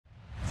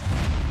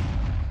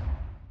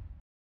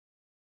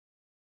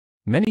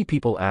Many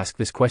people ask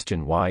this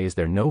question: why is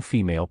there no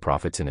female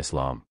prophets in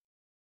Islam?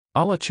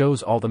 Allah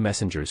chose all the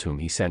messengers whom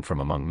He sent from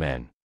among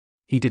men.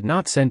 He did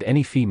not send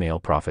any female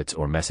prophets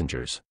or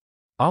messengers.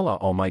 Allah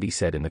Almighty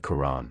said in the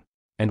Quran,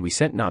 "And we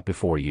sent not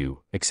before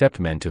you, except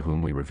men to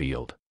whom we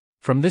revealed."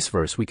 From this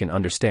verse we can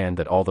understand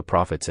that all the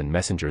prophets and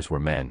messengers were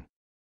men.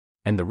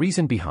 And the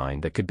reason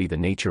behind that could be the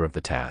nature of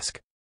the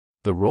task.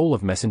 The role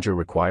of messenger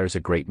requires a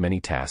great many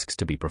tasks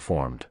to be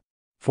performed.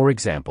 For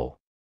example,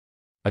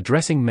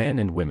 addressing men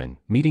and women,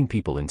 meeting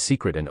people in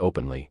secret and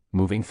openly,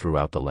 moving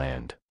throughout the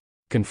land,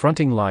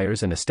 confronting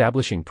liars and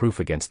establishing proof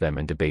against them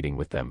and debating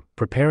with them,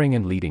 preparing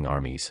and leading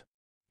armies,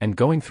 and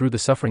going through the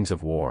sufferings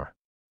of war.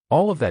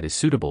 All of that is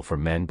suitable for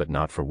men but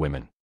not for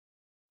women.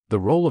 The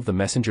role of the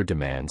messenger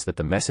demands that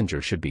the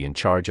messenger should be in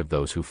charge of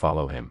those who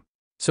follow him.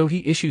 So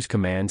he issues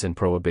commands and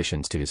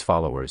prohibitions to his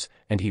followers,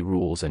 and he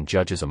rules and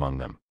judges among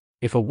them.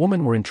 If a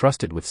woman were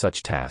entrusted with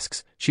such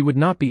tasks, she would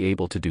not be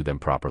able to do them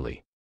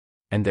properly.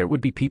 And there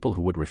would be people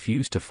who would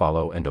refuse to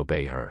follow and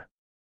obey her.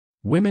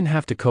 Women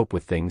have to cope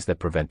with things that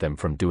prevent them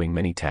from doing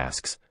many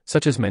tasks,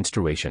 such as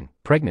menstruation,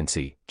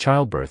 pregnancy,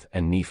 childbirth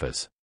and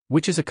nifas,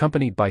 which is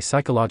accompanied by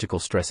psychological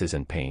stresses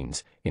and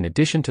pains, in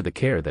addition to the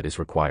care that is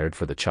required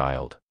for the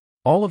child.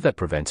 All of that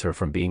prevents her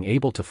from being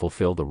able to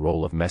fulfill the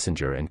role of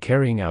messenger and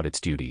carrying out its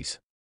duties.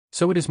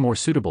 So it is more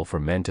suitable for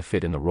men to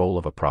fit in the role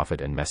of a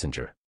prophet and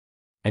messenger.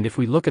 And if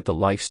we look at the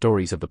life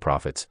stories of the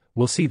prophets,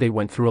 we'll see they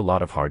went through a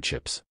lot of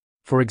hardships.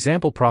 For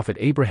example, Prophet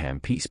Abraham,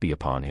 peace be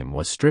upon him,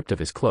 was stripped of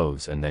his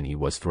clothes and then he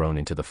was thrown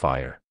into the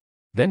fire.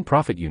 Then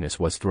Prophet Yunus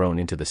was thrown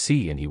into the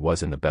sea and he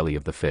was in the belly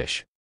of the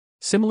fish.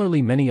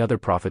 Similarly, many other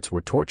prophets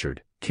were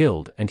tortured,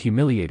 killed, and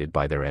humiliated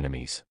by their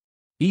enemies.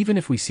 Even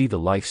if we see the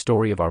life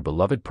story of our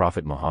beloved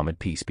Prophet Muhammad,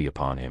 peace be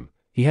upon him,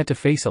 he had to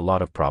face a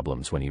lot of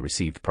problems when he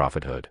received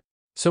prophethood.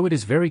 So it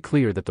is very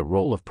clear that the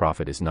role of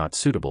prophet is not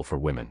suitable for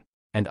women.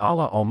 And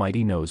Allah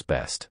Almighty knows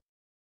best.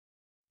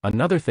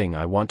 Another thing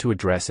I want to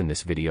address in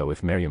this video: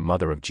 if Maryam,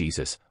 mother of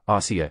Jesus,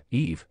 Asiyah,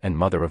 Eve, and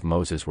mother of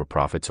Moses were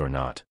prophets or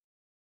not.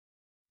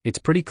 It's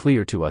pretty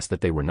clear to us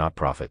that they were not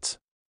prophets.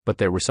 But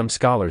there were some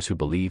scholars who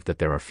believe that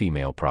there are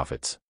female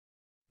prophets.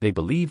 They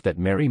believe that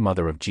Mary,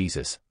 mother of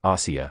Jesus,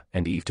 Asiyah,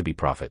 and Eve to be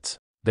prophets.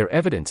 Their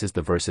evidence is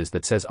the verses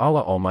that says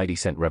Allah Almighty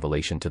sent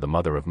revelation to the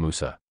mother of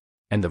Musa,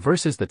 and the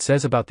verses that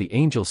says about the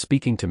angel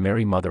speaking to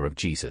Mary, mother of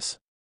Jesus,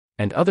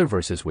 and other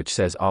verses which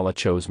says Allah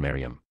chose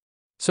Maryam.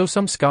 So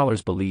some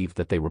scholars believe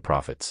that they were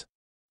prophets.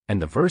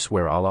 And the verse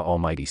where Allah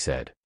Almighty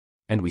said,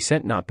 "And we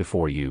sent not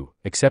before you,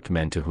 except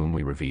men to whom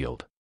we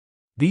revealed."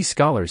 These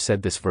scholars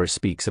said this verse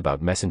speaks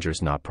about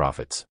messengers, not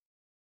prophets.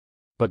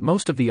 But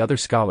most of the other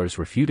scholars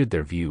refuted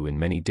their view in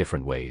many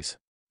different ways.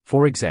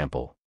 For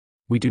example,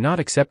 we do not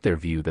accept their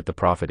view that the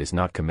prophet is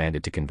not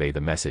commanded to convey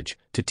the message,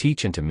 to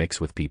teach and to mix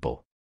with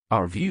people.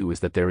 Our view is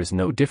that there is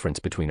no difference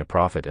between a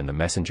prophet and the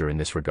messenger in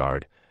this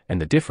regard,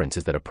 and the difference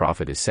is that a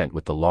prophet is sent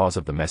with the laws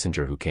of the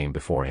messenger who came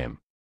before him.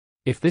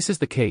 If this is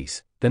the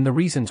case, then the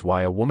reasons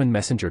why a woman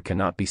messenger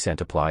cannot be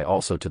sent apply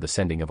also to the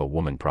sending of a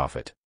woman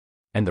prophet.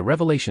 And the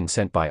revelation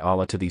sent by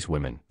Allah to these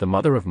women, the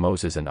mother of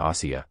Moses and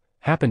Asiyah,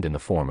 happened in the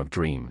form of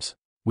dreams.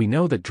 We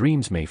know that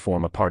dreams may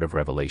form a part of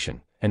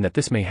revelation, and that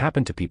this may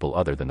happen to people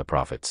other than the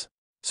prophets.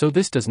 So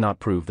this does not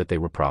prove that they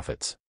were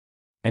prophets.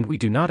 And we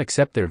do not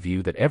accept their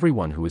view that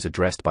everyone who is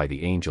addressed by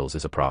the angels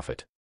is a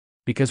prophet.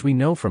 Because we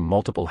know from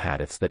multiple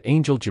hadiths that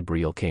angel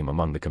Jibreel came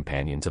among the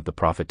companions of the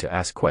prophet to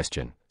ask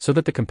question, so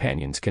that the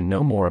companions can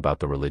know more about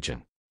the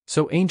religion.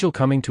 So angel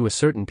coming to a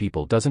certain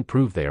people doesn't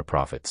prove they are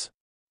prophets.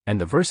 And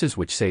the verses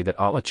which say that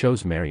Allah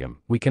chose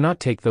Maryam, we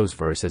cannot take those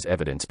verses as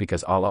evidence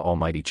because Allah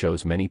Almighty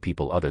chose many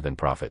people other than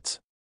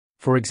prophets.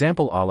 For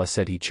example, Allah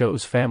said He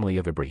chose family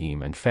of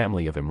Ibrahim and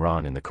family of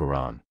Imran in the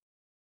Quran.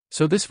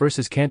 So this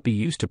verses can't be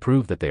used to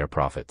prove that they are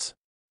prophets.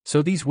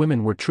 So these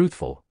women were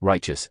truthful,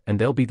 righteous, and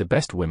they'll be the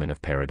best women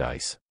of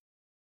paradise.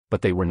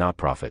 But they were not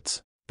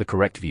prophets. The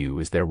correct view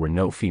is there were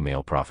no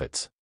female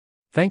prophets.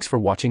 Thanks for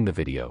watching the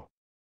video.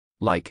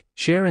 Like,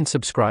 share and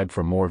subscribe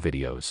for more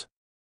videos.